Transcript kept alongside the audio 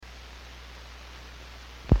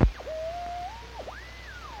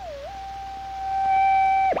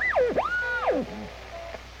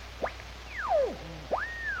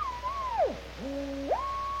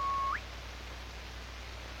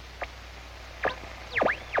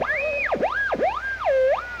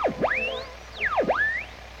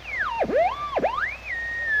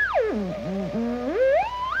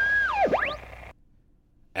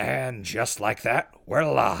just like that, we're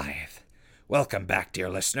live. Welcome back, dear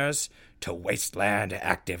listeners, to Wasteland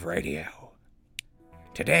Active Radio.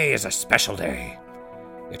 Today is a special day.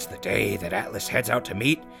 It's the day that Atlas heads out to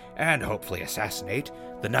meet and hopefully assassinate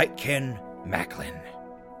the Nightkin Macklin.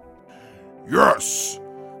 Yes,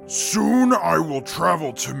 soon I will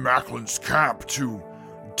travel to Macklin's camp to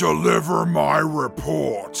deliver my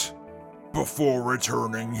report before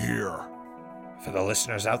returning here. For the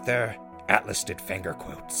listeners out there, Atlas did finger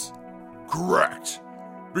quotes. Correct,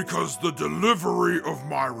 because the delivery of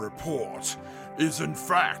my report is in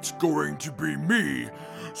fact going to be me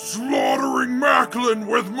slaughtering Macklin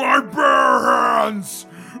with my bare hands!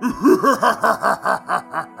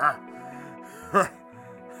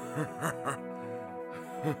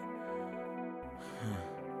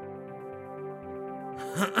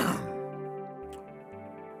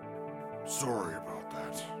 Sorry about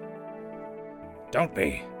that. Don't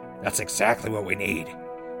be. That's exactly what we need.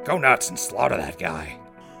 Go nuts and slaughter that guy.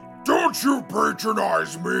 Don't you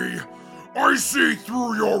patronize me! I see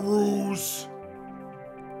through your ruse!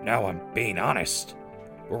 No, I'm being honest.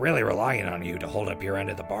 We're really relying on you to hold up your end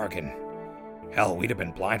of the bargain. Hell, we'd have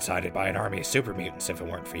been blindsided by an army of super mutants if it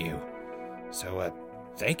weren't for you. So,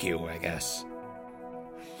 thank you, I guess.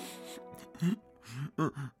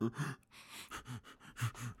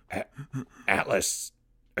 Atlas,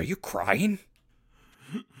 are you crying?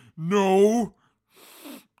 No.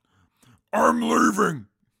 I'm leaving.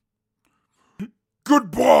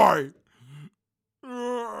 Goodbye.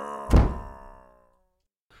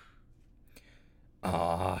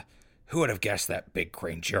 Who would have guessed that big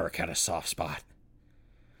crane jerk had a soft spot?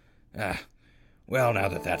 Well, now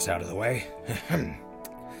that that's out of the way,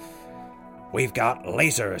 we've got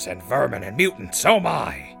lasers and vermin and mutants, oh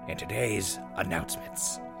my, in today's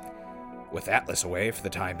announcements. With Atlas away for the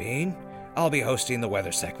time being, I'll be hosting the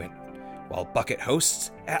weather segment, while Bucket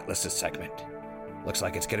hosts Atlas's segment. Looks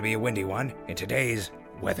like it's going to be a windy one in today's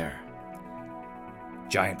weather.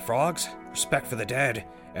 Giant frogs, respect for the dead,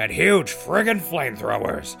 and huge friggin'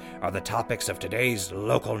 flamethrowers are the topics of today's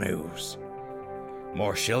local news.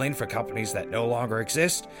 More shilling for companies that no longer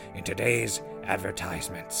exist in today's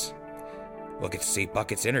advertisements. We'll get to see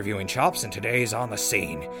Bucket's interviewing chops in today's On the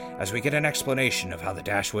Scene, as we get an explanation of how the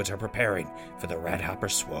Dashwoods are preparing for the Red Hopper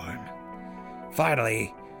swarm.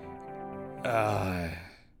 Finally, I'll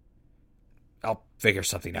figure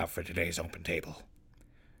something out for today's open table.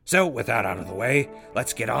 So, with that out of the way,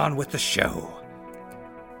 let's get on with the show.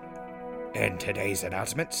 In today's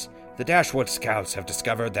announcements, the Dashwood Scouts have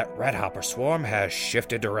discovered that Red Hopper Swarm has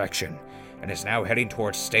shifted direction and is now heading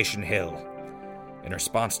towards Station Hill. In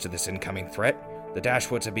response to this incoming threat, the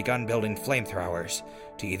Dashwoods have begun building flamethrowers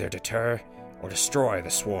to either deter or destroy the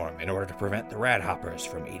swarm in order to prevent the Radhoppers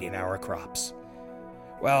from eating our crops.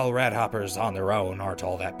 While Radhoppers on their own aren't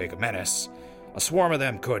all that big a menace, a swarm of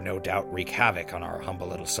them could no doubt wreak havoc on our humble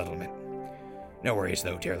little settlement. No worries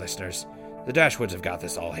though, dear listeners. The Dashwoods have got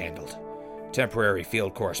this all handled. Temporary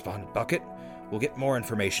field correspondent Bucket will get more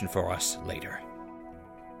information for us later.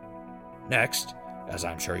 Next, as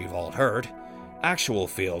I'm sure you've all heard, actual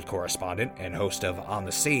field correspondent and host of On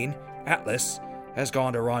the Scene, Atlas, has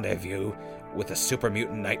gone to rendezvous with the super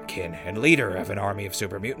mutant Nightkin and leader of an army of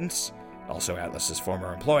super mutants, also Atlas's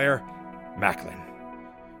former employer, Macklin.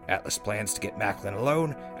 Atlas plans to get Macklin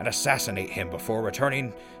alone and assassinate him before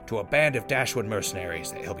returning to a band of Dashwood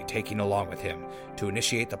mercenaries that he'll be taking along with him to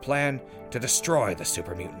initiate the plan to destroy the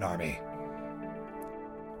super mutant army.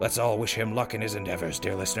 Let's all wish him luck in his endeavors,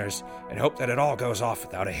 dear listeners, and hope that it all goes off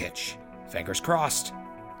without a hitch. Fingers crossed.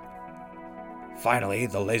 Finally,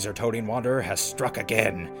 the laser-toting wanderer has struck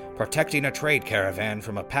again, protecting a trade caravan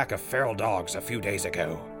from a pack of feral dogs a few days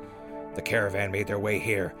ago. The caravan made their way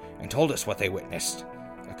here and told us what they witnessed.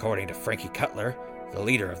 According to Frankie Cutler, the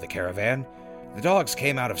leader of the caravan, the dogs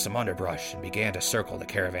came out of some underbrush and began to circle the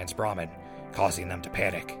caravan's Brahmin, causing them to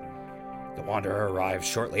panic. The wanderer arrived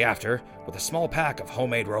shortly after with a small pack of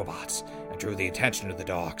homemade robots and drew the attention of the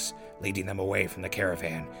dogs, leading them away from the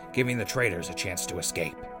caravan, giving the traders a chance to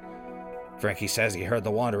escape. Frankie says he heard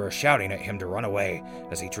the wanderer shouting at him to run away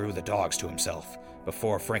as he drew the dogs to himself,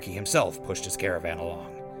 before Frankie himself pushed his caravan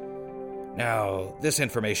along. Now, this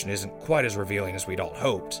information isn't quite as revealing as we'd all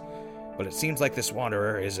hoped, but it seems like this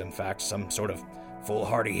wanderer is in fact some sort of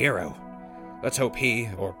foolhardy hero. Let's hope he,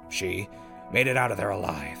 or she, made it out of there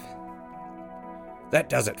alive. That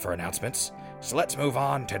does it for announcements, so let's move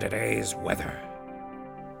on to today's weather.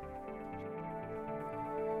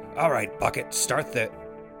 Alright, Bucket, start the...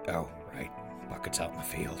 Oh, right, Bucket's out in the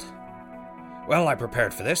field. Well, I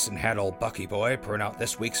prepared for this and had old Bucky Boy print out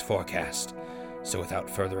this week's forecast. So without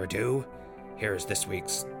further ado, here's this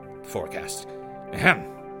week's forecast. Ahem.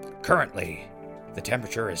 Currently, the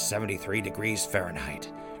temperature is 73 degrees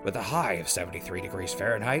Fahrenheit, with a high of 73 degrees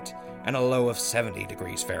Fahrenheit and a low of 70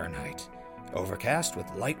 degrees Fahrenheit. Overcast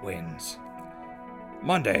with light winds.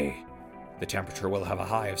 Monday, the temperature will have a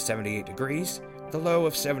high of 78 degrees, with a low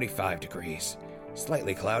of 75 degrees.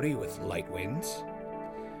 Slightly cloudy with light winds.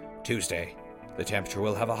 Tuesday, the temperature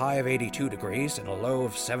will have a high of 82 degrees and a low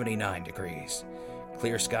of 79 degrees.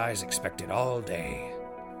 Clear skies expected all day.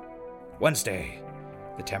 Wednesday,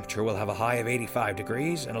 the temperature will have a high of 85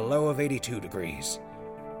 degrees and a low of 82 degrees.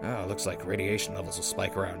 Oh, looks like radiation levels will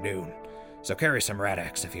spike around noon, so carry some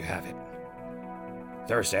Rad-X if you have it.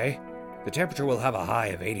 Thursday, the temperature will have a high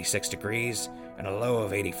of 86 degrees and a low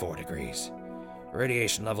of 84 degrees.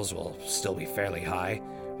 Radiation levels will still be fairly high,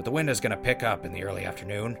 but the wind is going to pick up in the early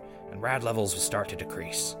afternoon, and rad levels will start to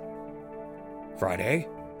decrease. Friday,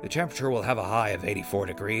 the temperature will have a high of 84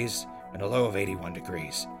 degrees and a low of 81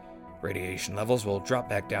 degrees. Radiation levels will drop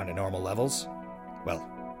back down to normal levels. Well,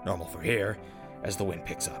 normal for here, as the wind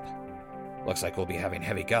picks up. Looks like we'll be having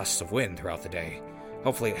heavy gusts of wind throughout the day.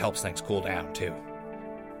 Hopefully it helps things cool down, too.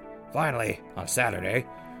 Finally, on Saturday,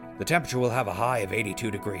 the temperature will have a high of 82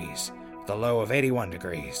 degrees, with a low of 81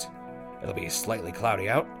 degrees. It'll be slightly cloudy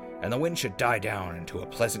out, and the wind should die down into a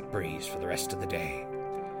pleasant breeze for the rest of the day.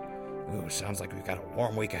 Ooh, sounds like we've got a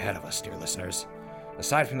warm week ahead of us, dear listeners.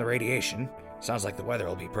 Aside from the radiation, sounds like the weather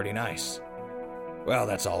will be pretty nice. Well,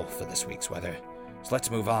 that's all for this week's weather, so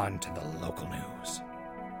let's move on to the local news.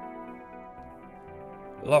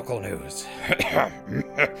 Local news.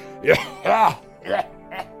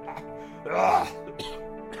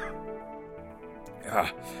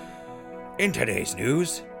 In today's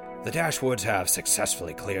news, the Dashwoods have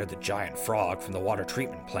successfully cleared the giant frog from the water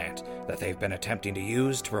treatment plant that they've been attempting to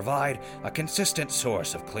use to provide a consistent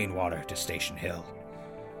source of clean water to Station Hill.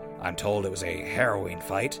 I'm told it was a harrowing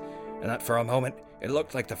fight, and that for a moment it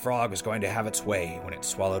looked like the frog was going to have its way when it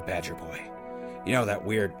swallowed Badger Boy. You know, that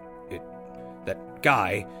that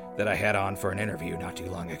guy that I had on for an interview not too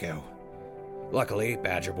long ago. Luckily,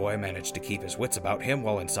 Badger Boy managed to keep his wits about him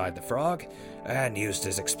while inside the frog, and used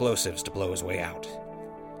his explosives to blow his way out.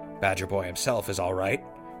 Badger Boy himself is alright,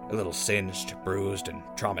 a little singed, bruised, and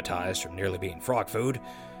traumatized from nearly being frog food,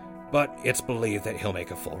 but it's believed that he'll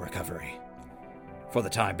make a full recovery. For the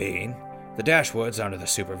time being, the Dashwoods, under the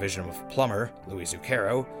supervision of plumber Louis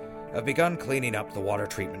Zucchero, have begun cleaning up the water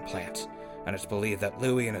treatment plant, and it's believed that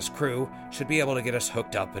Louis and his crew should be able to get us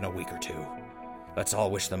hooked up in a week or two. Let's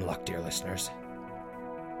all wish them luck, dear listeners.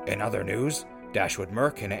 In other news, Dashwood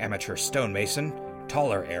Merc and amateur stonemason,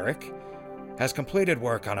 Taller Eric, has completed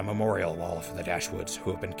work on a memorial wall for the Dashwoods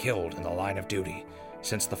who have been killed in the line of duty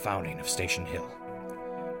since the founding of Station Hill.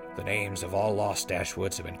 The names of all lost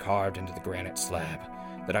Dashwoods have been carved into the granite slab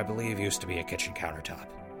that I believe used to be a kitchen countertop,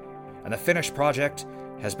 and the finished project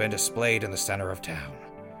has been displayed in the center of town.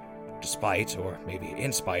 Despite, or maybe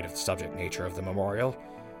in spite of the subject nature of the memorial,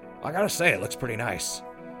 I gotta say it looks pretty nice.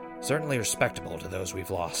 Certainly respectable to those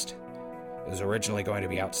we've lost. It was originally going to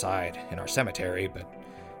be outside in our cemetery, but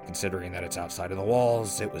considering that it's outside of the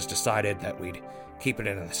walls, it was decided that we'd keep it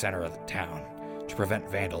in the center of the town to prevent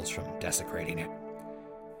vandals from desecrating it.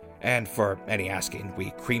 And for any asking,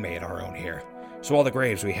 we cremate our own here, so all the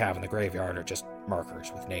graves we have in the graveyard are just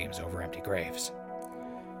markers with names over empty graves.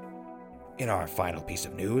 In our final piece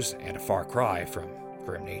of news, and a far cry from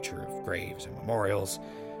grim nature of graves and memorials,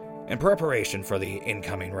 in preparation for the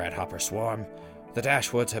incoming Radhopper swarm, the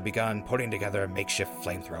Dashwoods have begun putting together makeshift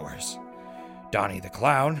flamethrowers. Donnie the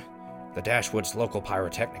Clown, the Dashwoods' local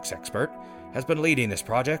pyrotechnics expert, has been leading this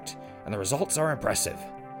project, and the results are impressive.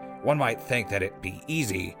 One might think that it'd be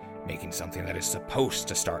easy making something that is supposed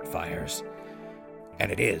to start fires.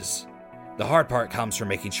 And it is. The hard part comes from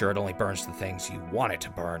making sure it only burns the things you want it to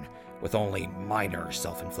burn, with only minor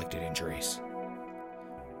self-inflicted injuries.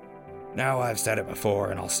 Now, I've said it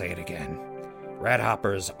before, and I'll say it again.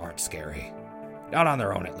 Radhoppers aren't scary. Not on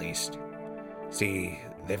their own, at least. See,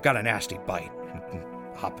 they've got a nasty bite, and can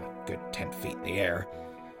hop a good 10 feet in the air.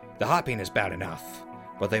 The hopping is bad enough,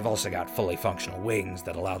 but they've also got fully functional wings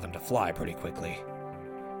that allow them to fly pretty quickly.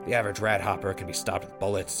 The average radhopper can be stopped with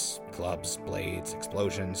bullets, clubs, blades,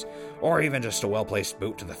 explosions, or even just a well-placed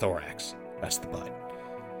boot to the thorax. That's the butt.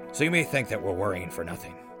 So you may think that we're worrying for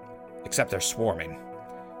nothing. Except they're swarming,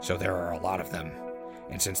 so there are a lot of them.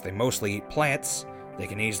 And since they mostly eat plants, they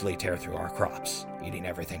can easily tear through our crops, eating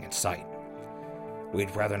everything in sight.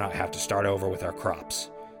 We'd rather not have to start over with our crops.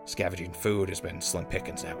 Scavenging food has been slim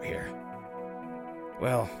pickings out here.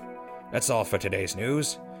 Well, that's all for today's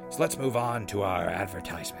news, so let's move on to our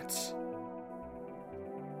advertisements.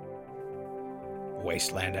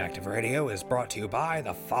 Wasteland Active Radio is brought to you by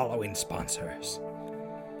the following sponsors.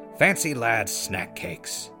 Fancy Lads Snack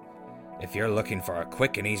Cakes. If you're looking for a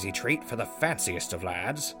quick and easy treat for the fanciest of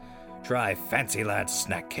lads, try Fancy Lads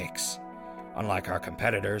Snack Cakes. Unlike our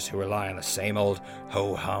competitors who rely on the same old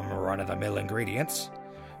ho-hum run-of-the-mill ingredients,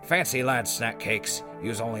 Fancy Lads Snack Cakes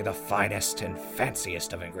use only the finest and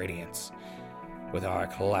fanciest of ingredients. With our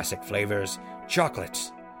classic flavors,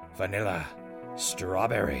 chocolate, vanilla,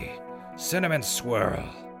 strawberry, cinnamon swirl,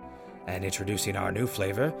 and introducing our new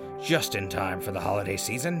flavor just in time for the holiday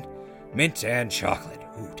season, mint and chocolate.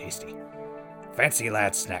 Ooh, tasty. Fancy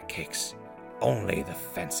Lads Snack Cakes. Only the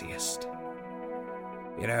fanciest.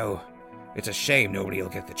 You know, it's a shame nobody will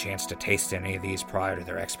get the chance to taste any of these prior to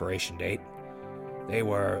their expiration date. They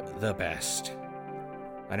were the best.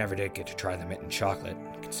 I never did get to try the mint and chocolate,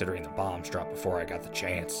 considering the bombs dropped before I got the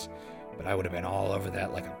chance, but I would have been all over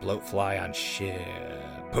that like a bloatfly on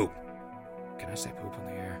poop. Can I say poop on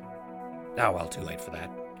the air? Oh well, too late for that.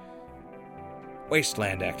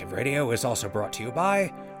 Wasteland Active Radio is also brought to you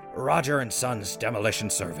by Roger & Sons Demolition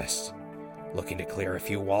Service. Looking to clear a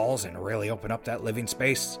few walls and really open up that living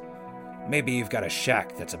space? Maybe you've got a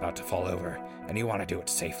shack that's about to fall over and you want to do it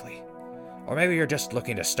safely. Or maybe you're just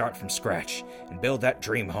looking to start from scratch and build that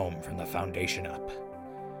dream home from the foundation up.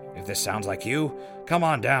 If this sounds like you, come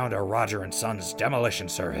on down to Roger & Sons Demolition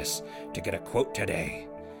Service to get a quote today.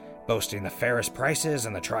 Boasting the fairest prices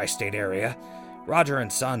in the tri-state area, Roger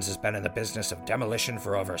 & Sons has been in the business of demolition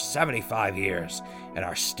for over 75 years and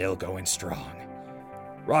are still going strong.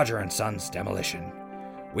 Roger & Sons Demolition.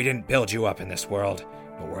 We didn't build you up in this world,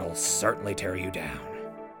 but we'll certainly tear you down.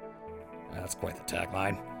 That's quite the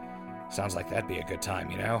tagline. Sounds like that'd be a good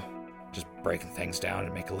time, you know? Just breaking things down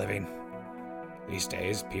and make a living. These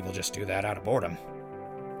days, people just do that out of boredom.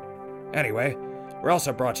 Anyway, we're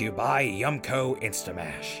also brought to you by Yumco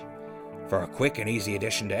Instamash. For a quick and easy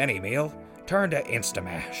addition to any meal, turn to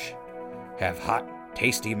Instamash. Have hot,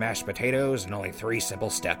 tasty mashed potatoes in only 3 simple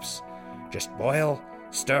steps. Just boil,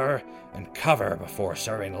 stir, and cover before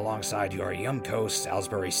serving alongside your Yumco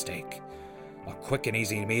Salisbury steak. A quick and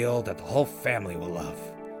easy meal that the whole family will love.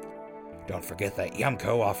 Don't forget that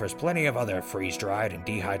Yumco offers plenty of other freeze-dried and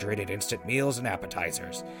dehydrated instant meals and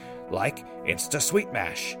appetizers, like Insta Sweet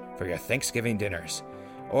Mash for your Thanksgiving dinners.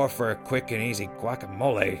 Or for a quick and easy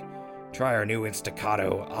guacamole, try our new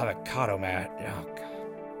Instacado avocado mat. Oh,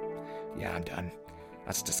 God. Yeah, I'm done.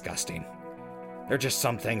 That's disgusting. There are just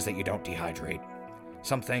some things that you don't dehydrate.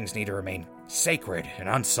 Some things need to remain sacred and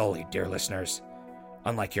unsullied, dear listeners.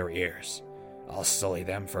 Unlike your ears. I'll sully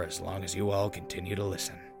them for as long as you all continue to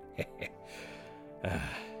listen.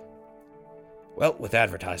 Well, with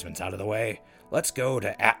advertisements out of the way, let's go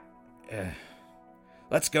to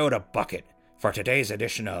Bucket for today's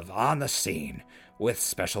edition of On the Scene with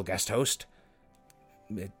special guest host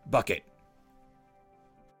Bucket.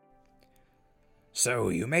 So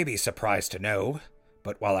you may be surprised to know,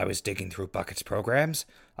 but while I was digging through Bucket's programs,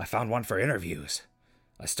 I found one for interviews.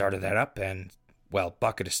 I started that up and, well,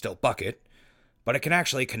 Bucket is still Bucket, but it can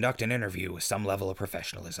actually conduct an interview with some level of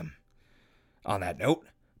professionalism. On that note,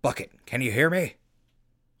 Bucket, can you hear me?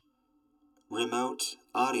 Remote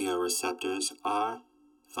audio receptors are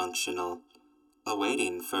functional,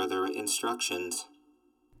 awaiting further instructions.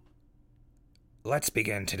 Let's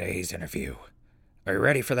begin today's interview. Are you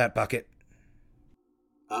ready for that, Bucket?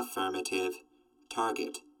 Affirmative.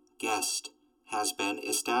 Target. Guest. Has been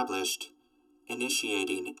established.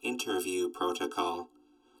 Initiating interview protocol.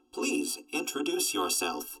 Please introduce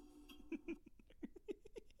yourself.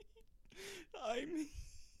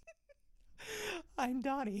 I'm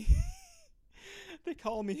Donnie. They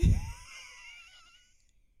call me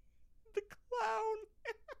the clown.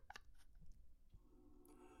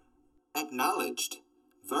 Acknowledged.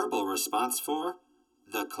 Verbal response for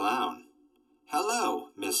the clown. Hello,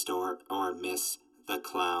 Mr. or Miss the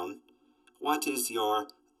Clown. What is your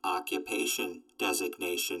occupation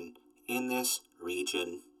designation in this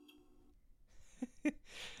region?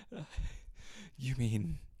 You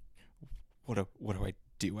mean, what do I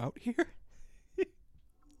do out here?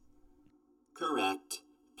 Correct.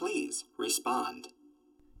 Please respond.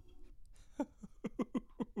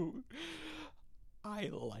 I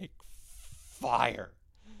like fire.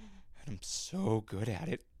 And I'm so good at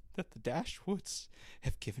it that the Dashwoods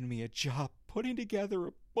have given me a job putting together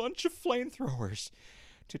a bunch of flamethrowers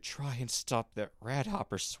to try and stop that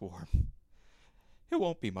Radhopper swarm. It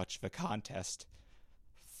won't be much of a contest.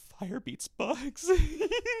 Fire beats bugs.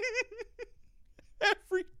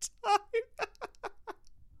 Every time.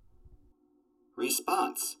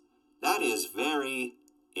 Response. That is very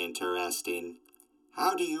interesting.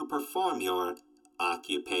 How do you perform your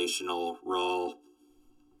occupational role?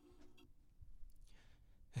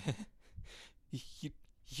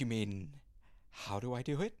 You You mean, how do I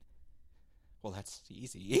do it? Well, that's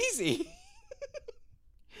easy. Easy!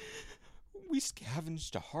 We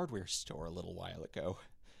scavenged a hardware store a little while ago.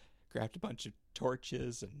 Grabbed a bunch of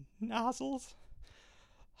torches and nozzles.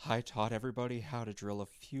 I taught everybody how to drill a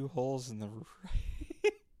few holes in the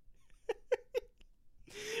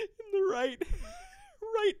right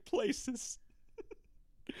places.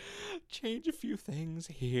 Change a few things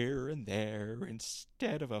here and there.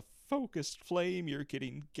 Instead of a focused flame, you're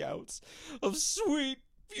getting gouts of sweet,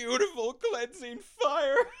 beautiful, cleansing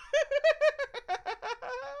fire.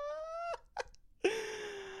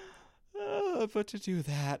 But to do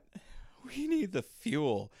that, we need the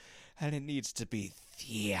fuel, and it needs to be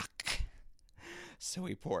thick. So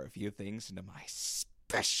we pour a few things into my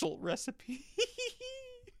special recipe.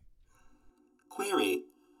 Query,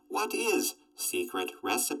 what is secret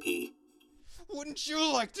recipe? Wouldn't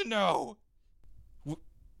you like to know?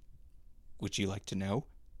 Would you like to know?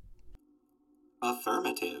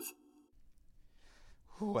 Affirmative.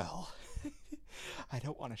 Well, I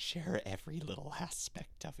don't want to share every little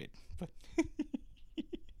aspect of it, but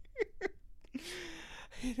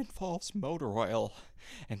it involves motor oil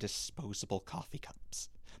and disposable coffee cups.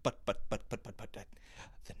 But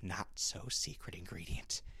the not so secret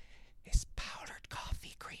ingredient is powdered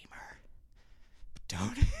coffee creamer.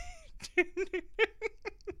 But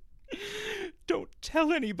don't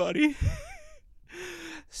tell anybody.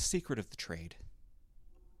 Secret of the trade.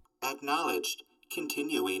 Acknowledged.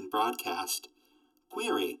 Continuing broadcast.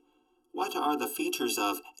 Query, what are the features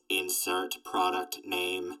of insert product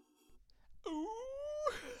name? Ooh,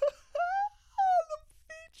 the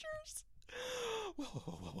features.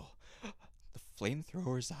 Whoa. The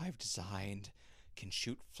flamethrowers I've designed can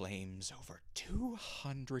shoot flames over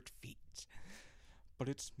 200 feet, but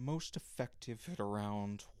it's most effective at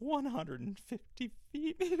around 150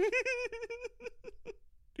 feet.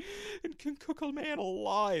 And can cook a man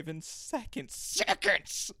alive in seconds.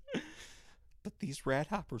 Seconds! But these rat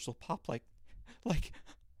hoppers will pop like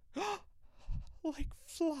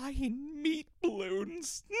flying meat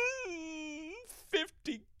balloons.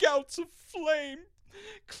 50 gouts of flame.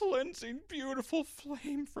 Cleansing, beautiful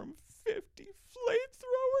flame from 50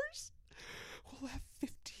 flamethrowers. We'll have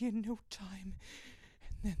 50 in no time.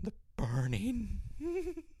 And then the burning.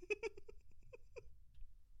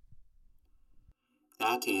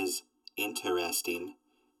 That is interesting.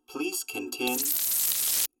 Please continue.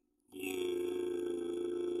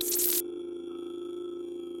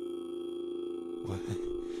 What?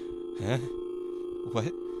 Huh?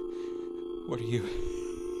 What? What are you...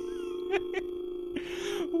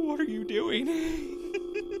 What are you doing?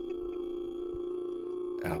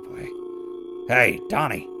 Oh, boy. Hey,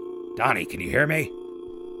 Donnie. Donnie, can you hear me?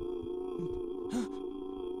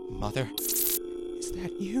 Mother, is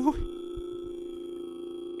that you?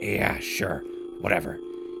 Yeah, sure. Whatever.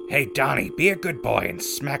 Hey, Donnie, be a good boy and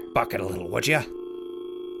smack Bucket a little, would ya?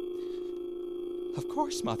 Of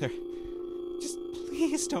course, Mother. Just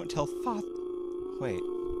please don't tell Father... Wait.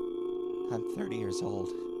 I'm 30 years old,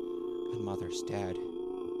 and Mother's dead.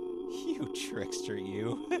 You trickster,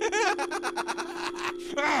 you.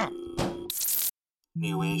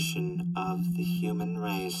 Continuation of the human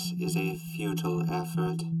race is a futile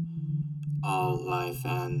effort. All life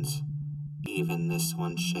ends. Even this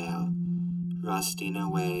one shall, rusting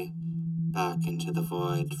away back into the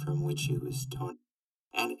void from which he was torn.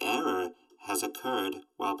 An error has occurred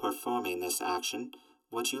while performing this action.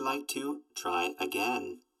 Would you like to try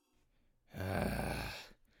again?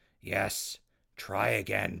 Yes. Try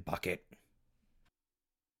again, Bucket.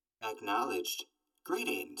 Acknowledged.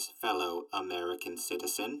 Greetings, fellow American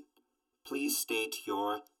citizen. Please state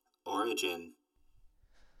your origin.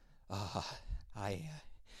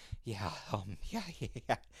 Yeah.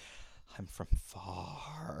 I'm from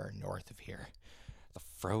far north of here. The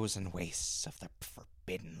frozen wastes of the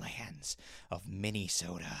forbidden lands of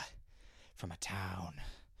Minnesota. From a town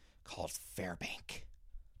called Fairbank.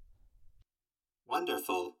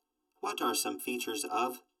 Wonderful. What are some features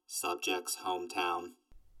of subject's hometown?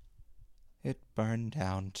 It burned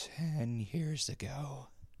down 10 years ago.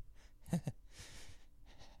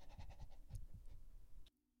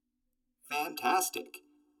 Fantastic.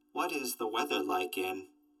 What is the weather like in?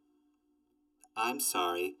 I'm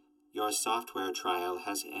sorry, your software trial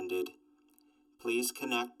has ended. Please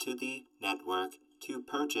connect to the network to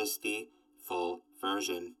purchase the full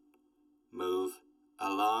version. Move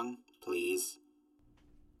along, please.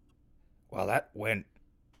 Well, that went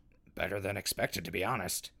better than expected, to be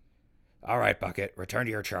honest. All right, Bucket, return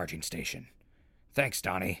to your charging station. Thanks,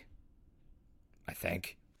 Donnie. I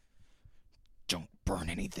think. Don't burn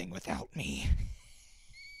anything without me.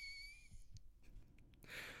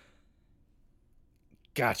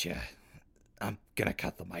 Gotcha. I'm gonna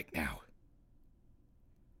cut the mic now.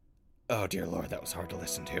 Oh dear Lord, that was hard to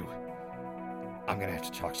listen to. I'm gonna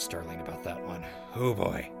have to talk to Sterling about that one. Oh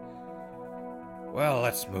boy. Well,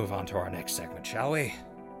 let's move on to our next segment, shall we?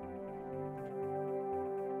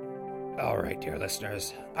 Alright, dear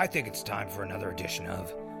listeners, I think it's time for another edition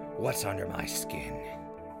of What's Under My Skin.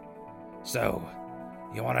 So,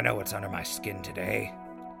 you want to know what's under my skin today?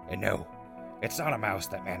 And no, it's not a mouse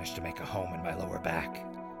that managed to make a home in my lower back.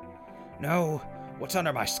 No, what's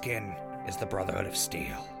under my skin is the Brotherhood of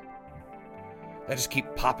Steel. They just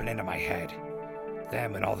keep popping into my head.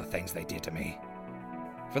 Them and all the things they did to me.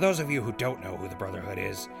 For those of you who don't know who the Brotherhood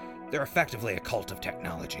is, they're effectively a cult of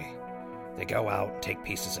technology. They go out and take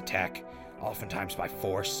pieces of tech, oftentimes by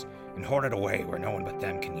force, and hoard it away where no one but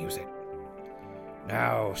them can use it.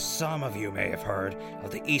 Now, some of you may have heard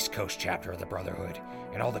of the East Coast chapter of the Brotherhood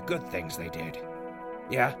and all the good things they did.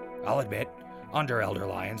 Yeah, I'll admit, under Elder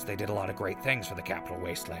Lyons, they did a lot of great things for the Capital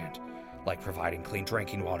Wasteland, like providing clean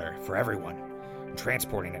drinking water for everyone and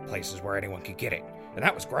transporting it places where anyone could get it, and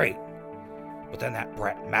that was great. But then that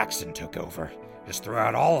Brett Maxson took over, just threw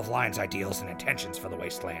out all of Lyons' ideals and intentions for the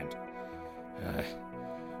Wasteland.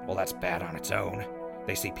 Well, that's bad on its own.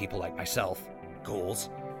 They see people like myself, ghouls,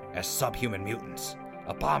 as subhuman mutants,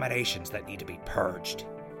 abominations that need to be purged.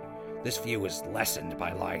 This view was lessened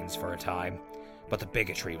by Lyons for a time, but the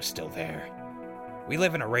bigotry was still there. We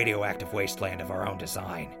live in a radioactive wasteland of our own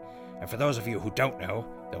design, and for those of you who don't know,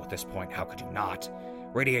 though at this point how could you not,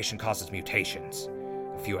 radiation causes mutations.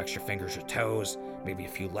 A few extra fingers or toes, maybe a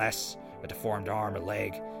few less, a deformed arm or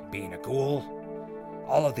leg, being a ghoul.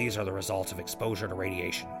 All of these are the results of exposure to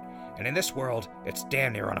radiation, and in this world, it's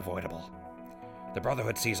damn near unavoidable. The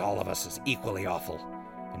Brotherhood sees all of us as equally awful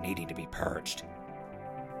and needing to be purged.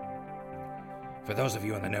 For those of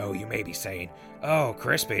you in the know, you may be saying, "Oh,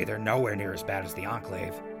 Crispy, they're nowhere near as bad as the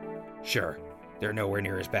Enclave." Sure, they're nowhere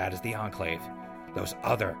near as bad as the Enclave, those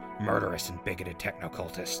other murderous and bigoted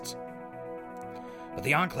techno-cultists. But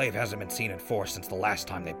the Enclave hasn't been seen in force since the last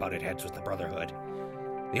time they butted heads with the Brotherhood.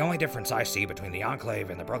 The only difference I see between the Enclave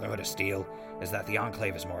and the Brotherhood of Steel is that the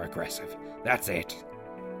Enclave is more aggressive. That's it.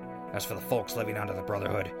 As for the folks living under the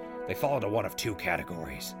Brotherhood, they fall into one of two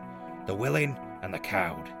categories: the willing and the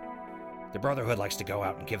cowed. The Brotherhood likes to go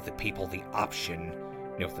out and give the people the option,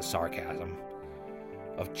 note the sarcasm,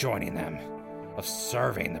 of joining them, of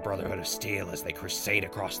serving the Brotherhood of Steel as they crusade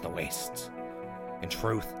across the wastes. In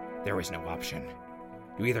truth, there is no option.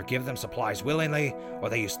 You either give them supplies willingly, or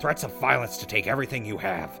they use threats of violence to take everything you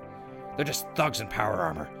have. They're just thugs in power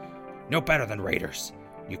armor. No better than raiders.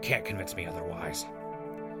 You can't convince me otherwise.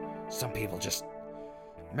 Some people just...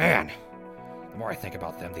 Man, the more I think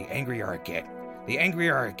about them, the angrier I get. The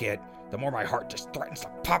angrier I get, the more my heart just threatens to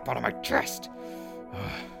pop out of my chest.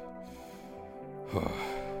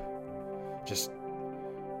 Just,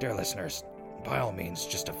 dear listeners, by all means,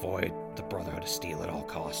 just avoid the Brotherhood of Steel at all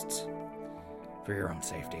costs. For your own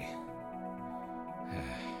safety.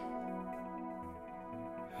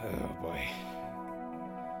 Oh boy.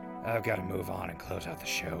 I've got to move on and close out the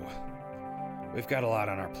show. We've got a lot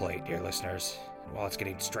on our plate, dear listeners, and while it's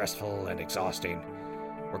getting stressful and exhausting,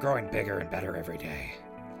 we're growing bigger and better every day.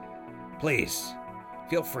 Please,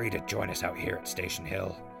 feel free to join us out here at Station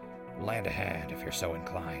Hill, and lend a hand if you're so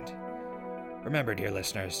inclined. Remember, dear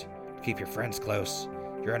listeners, to keep your friends close,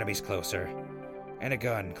 your enemies closer, and a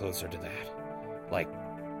gun closer to that. Like,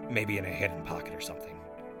 maybe in a hidden pocket or something.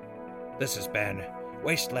 This has been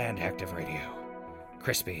Wasteland Active Radio.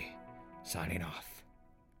 Crispy, signing off.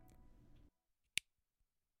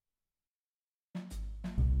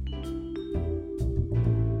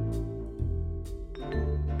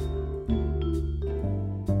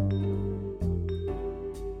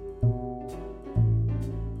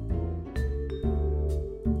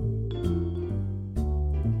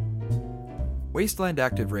 Wasteland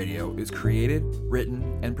Active Radio is created,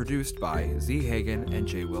 written, and produced by Z. Hagen and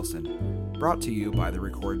Jay Wilson. Brought to you by the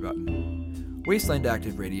Record Button. Wasteland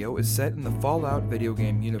Active Radio is set in the Fallout video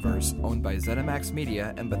game universe owned by ZeniMax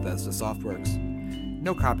Media and Bethesda Softworks.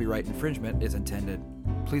 No copyright infringement is intended.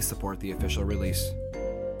 Please support the official release.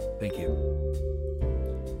 Thank you.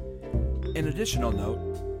 An additional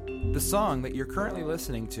note, the song that you're currently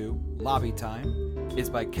listening to, Lobby Time, is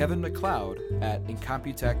by Kevin MacLeod at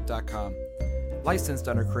Incompetech.com. Licensed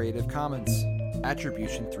under Creative Commons.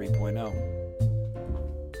 Attribution 3.0.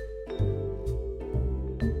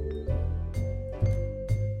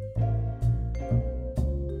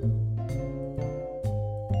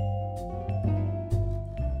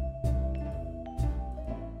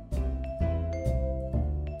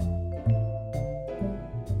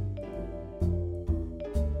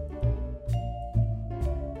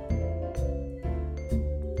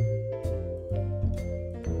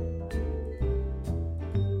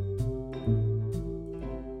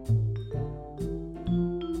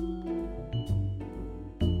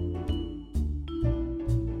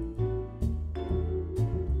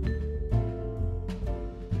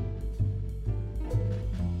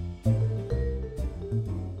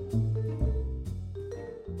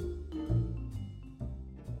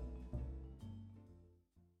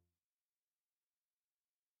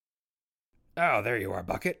 Oh, there you are,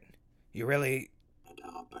 Bucket. You really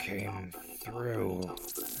came through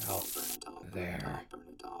out there.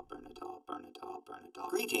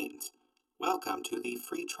 Greetings. Welcome to the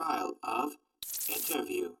free trial of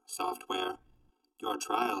Interview software. Your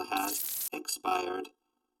trial has expired.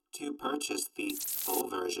 To purchase the full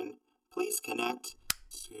version, please connect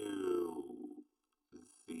to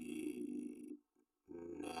the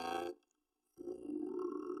network.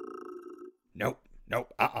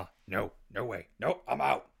 Nope, no way. Nope, I'm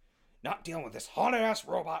out. Not dealing with this haunted-ass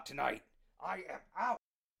robot tonight. I am out.